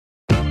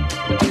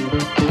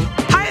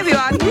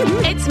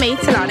me,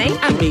 Talani.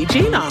 And me,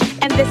 Gina.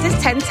 And this is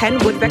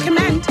 1010 Would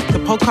Recommend. The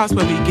podcast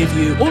where we give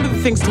you all of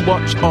the things to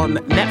watch on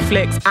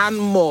Netflix and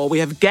more. We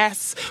have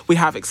guests, we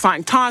have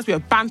exciting times, we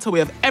have banter, we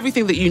have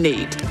everything that you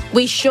need.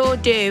 We sure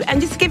do.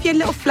 And just to give you a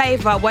little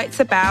flavour of what it's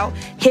about,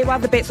 here are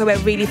the bits where we're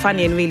really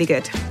funny and really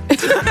good.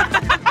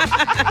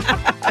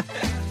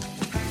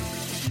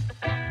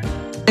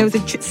 There was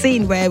a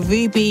scene where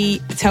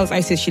Ruby tells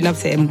Otis she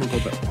loves him.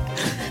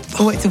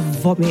 I wanted to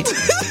vomit.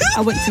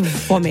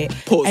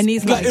 Pause. And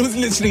he's like, it was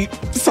literally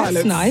silence.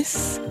 That's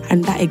nice.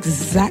 And that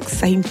exact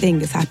same thing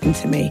has happened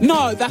to me.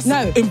 No, that's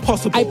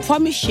impossible. I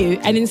promise you.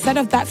 And instead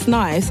of that's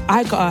nice,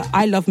 I got a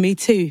I love me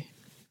too.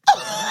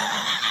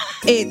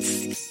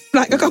 It's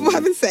like a couple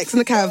having sex in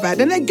the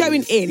caravan and they're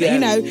going in, yeah. You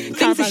know,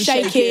 things are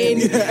shaking,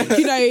 yeah.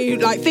 You know,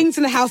 like things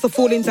in the house are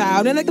falling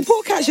down. And like the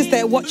poor cat's just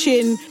there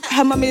watching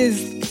her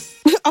mummy's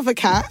other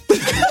cat.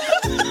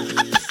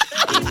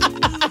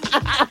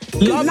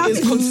 Love is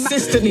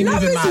consistently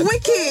moving mad. Love is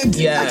wicked.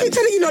 Yeah. I keep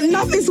telling you,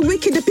 love is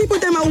wicked. The people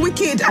them are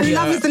wicked, and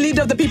love is the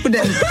leader of the people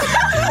them.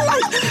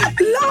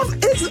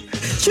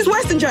 She's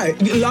worse than Joe.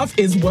 Love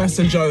is worse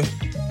than Joe.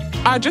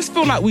 I just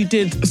feel like we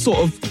did sort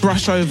of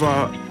brush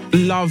over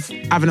Love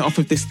having it off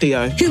with this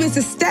Theo. Who is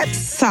the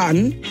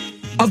stepson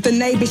of the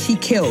neighbour she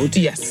killed.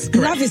 Yes,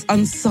 correct. Love is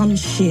on some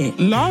shit.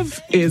 Love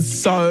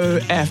is so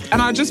effed.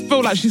 And I just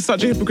feel like she's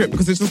such a hypocrite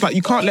because it's just like,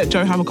 you can't let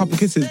Joe have a couple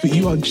kisses, but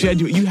you are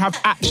genuine. You have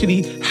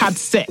actually had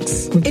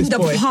sex with in this the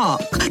boy.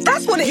 park.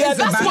 That's what it is.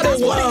 That's what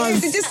it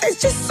was.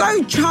 It's just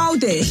so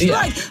childish. Yeah.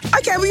 Like,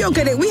 okay, we all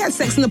get it. We had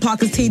sex in the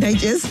park as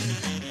teenagers,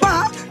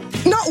 but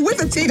not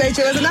with a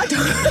teenager as an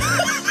adult.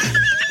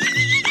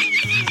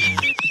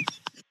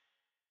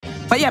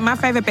 But yeah, my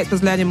favourite bit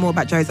was learning more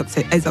about Joe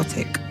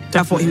Exotic. Definitely.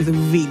 I thought he was a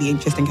really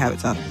interesting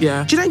character.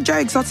 Yeah. Do you know Joe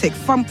Exotic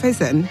from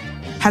prison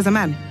has a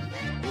man?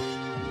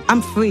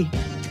 I'm free.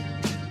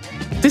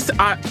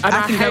 I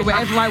can go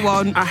wherever I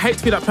want. I hate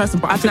to be that person,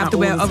 but I don't have to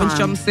wear an orange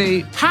time.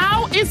 jumpsuit.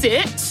 How is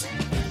it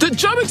that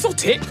Joe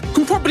Exotic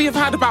can probably have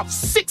had about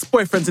 6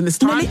 boyfriends in this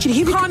time? No, literally,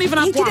 he can't even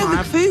have he one. did a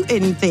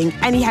recruiting thing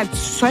and he had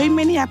so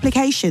many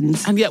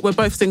applications. And yet we're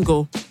both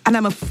single. And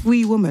I'm a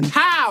free woman.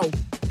 How?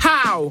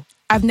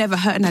 I've never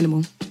hurt an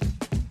animal.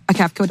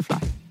 Okay, I've killed a fly.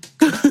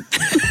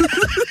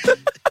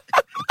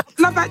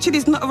 Love Actually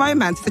is not a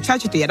romance, it's a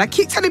tragedy. And I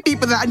keep telling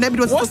people that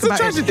nobody wants to talk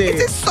about it. What's the tragedy?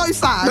 It is so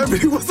sad.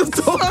 Nobody wants to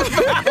talk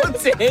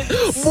about it.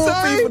 More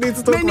people need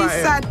to talk about it. So many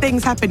sad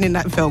things happen in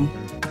that film.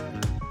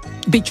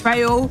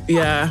 Betrayal.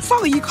 Yeah.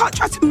 Sorry, you can't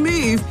try to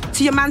move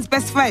to your man's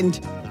best friend.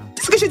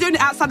 Just because you're doing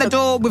it outside the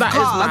door with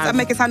cards and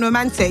make it sound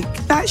romantic.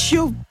 That's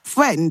your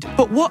friend.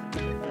 But what?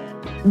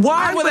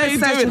 Why were they doing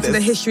this? Into the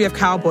history of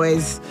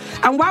cowboys.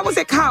 And why was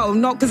it cow?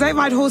 Not because they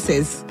ride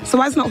horses. So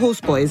why is it not horse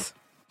boys?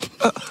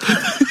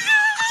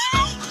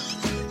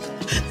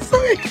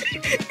 Sorry.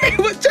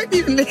 What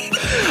genuinely?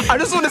 I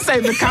just want to say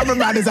the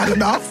cameraman has had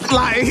enough.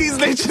 Like, he's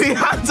literally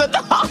had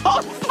enough.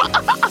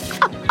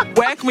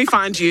 Where can we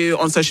find you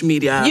on social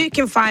media? You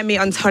can find me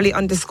on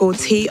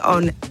Tolly_T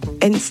on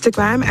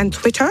Instagram and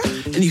Twitter.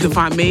 And you can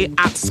find me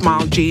at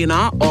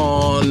SmileGina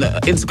on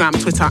Instagram,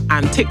 Twitter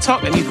and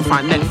TikTok. And you can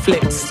find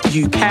Netflix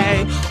UK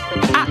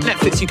at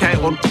Netflix UK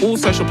on all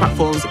social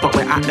platforms, but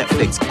we're at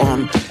Netflix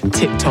on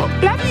TikTok.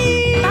 Love you!